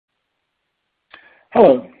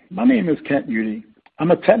Hello, my name is Kent Udy.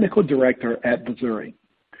 I'm a technical director at Vizuri.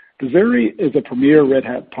 Vizuri is a premier Red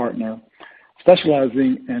Hat partner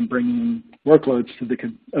specializing in bringing workloads to the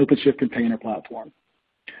OpenShift container platform.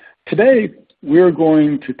 Today, we're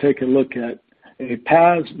going to take a look at a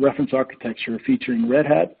PaaS reference architecture featuring Red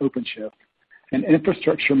Hat OpenShift and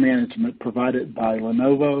infrastructure management provided by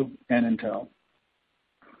Lenovo and Intel.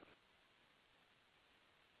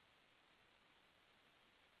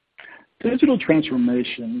 Digital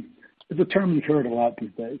transformation is a term you've heard a lot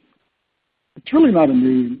these days. It's really not a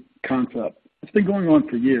new concept. It's been going on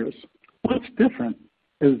for years. What's different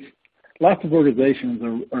is lots of organizations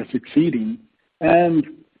are succeeding and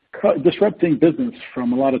disrupting business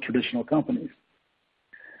from a lot of traditional companies.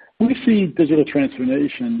 We see digital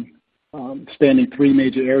transformation spanning three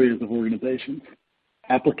major areas of organizations: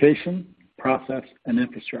 application, process, and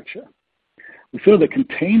infrastructure. We feel that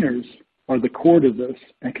containers are the core to this,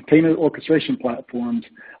 and container orchestration platforms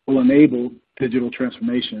will enable digital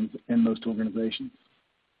transformations in most organizations.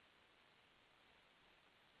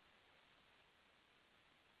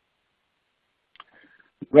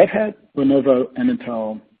 Red Hat, Lenovo, and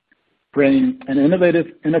Intel bring an innovative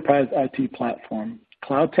enterprise IT platform,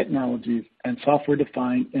 cloud technologies, and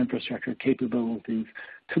software-defined infrastructure capabilities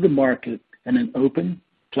to the market in an open,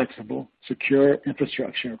 flexible, secure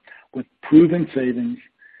infrastructure with proven savings.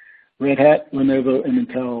 Red Hat, Lenovo, and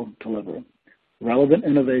Intel deliver relevant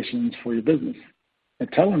innovations for your business.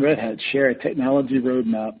 Intel and Red Hat share a technology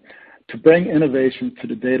roadmap to bring innovations to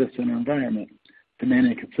the data center environment,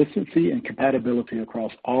 demanding consistency and compatibility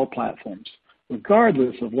across all platforms,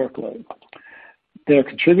 regardless of workload. They are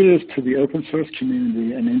contributors to the open source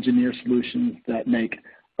community and engineer solutions that make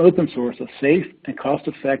open source a safe and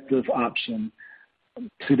cost-effective option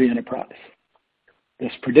to the enterprise.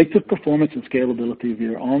 There's predictive performance and scalability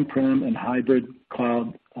via on-prem and hybrid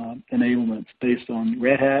cloud enablements based on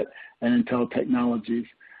Red Hat and Intel technologies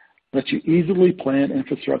let you easily plan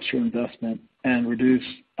infrastructure investment and reduce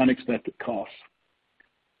unexpected costs.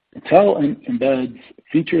 Intel embeds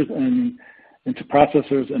features into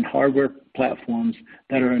processors and hardware platforms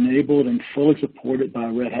that are enabled and fully supported by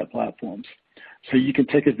Red Hat platforms, so you can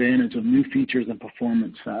take advantage of new features and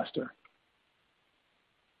performance faster.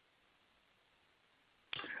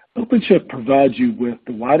 OpenShift provides you with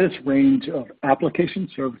the widest range of application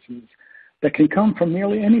services that can come from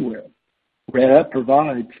nearly anywhere. Red Hat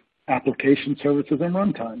provides application services and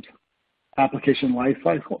runtimes, application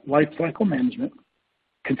lifecycle management,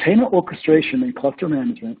 container orchestration and cluster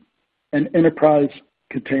management, and enterprise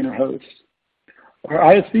container hosts. Our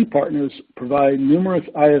ISV partners provide numerous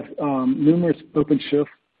OpenShift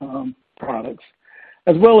products,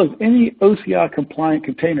 as well as any OCI-compliant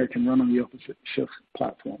container can run on the OpenShift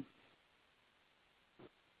platform.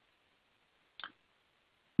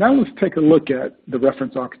 Now let's take a look at the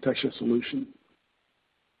reference architecture solution.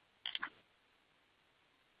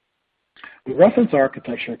 The reference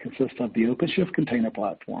architecture consists of the OpenShift container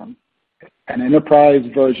platform, an enterprise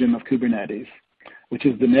version of Kubernetes, which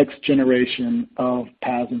is the next generation of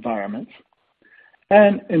PaaS environments,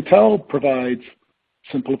 and Intel provides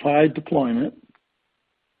simplified deployment,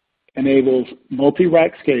 enables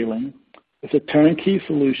multi-rack scaling, it's a turnkey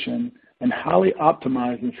solution, and highly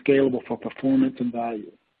optimized and scalable for performance and value.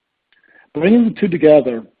 Bringing the two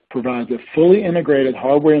together provides a fully integrated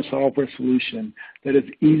hardware and software solution that is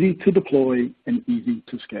easy to deploy and easy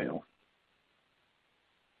to scale.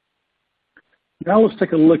 Now let's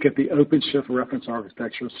take a look at the OpenShift reference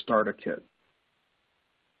architecture starter kit.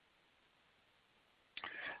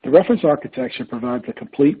 The reference architecture provides a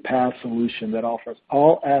complete PaaS solution that offers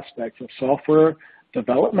all aspects of software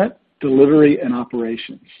development, delivery, and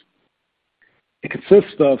operations. It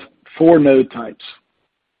consists of 4 node types: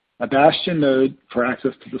 a Bastion node for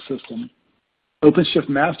access to the system, OpenShift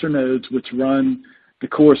master nodes, which run the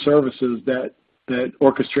core services that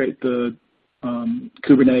orchestrate the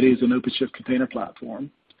Kubernetes and OpenShift container platform.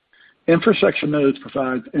 Infrastructure nodes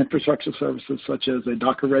provides infrastructure services such as a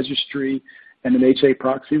Docker registry and an HA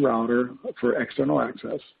proxy router for external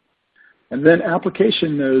access. And then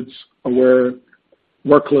application nodes are where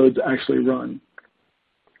workloads actually run.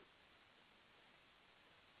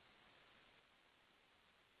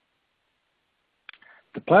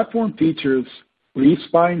 The platform features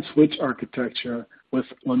leaf-spine switch architecture with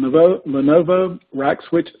Lenovo rack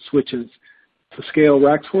switch switches to scale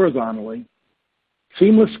racks horizontally,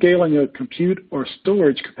 seamless scaling of compute or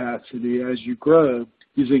storage capacity as you grow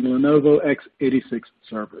using Lenovo x86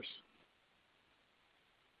 servers.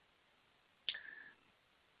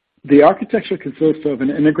 The architecture consists of an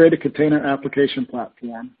integrated container application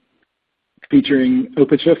platform featuring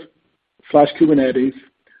OpenShift/Kubernetes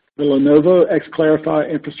the Lenovo xClarify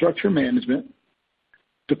infrastructure management.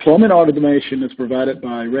 Deployment automation is provided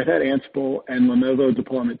by Red Hat Ansible and Lenovo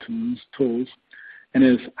deployment tools and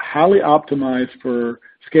is highly optimized for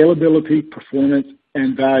scalability, performance,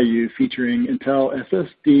 and value, featuring Intel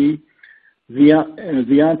SSD,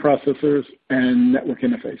 Xeon processors, and network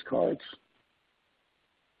interface cards.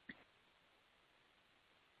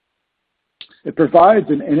 It provides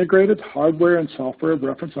an integrated hardware and software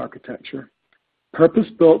reference architecture,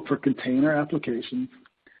 purpose-built for container applications,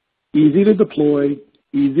 easy to deploy,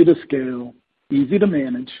 easy to scale, easy to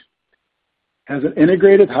manage, has an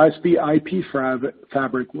integrated high-speed IP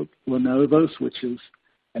fabric with Lenovo switches,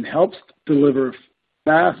 and helps deliver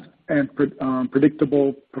fast and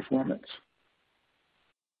predictable performance.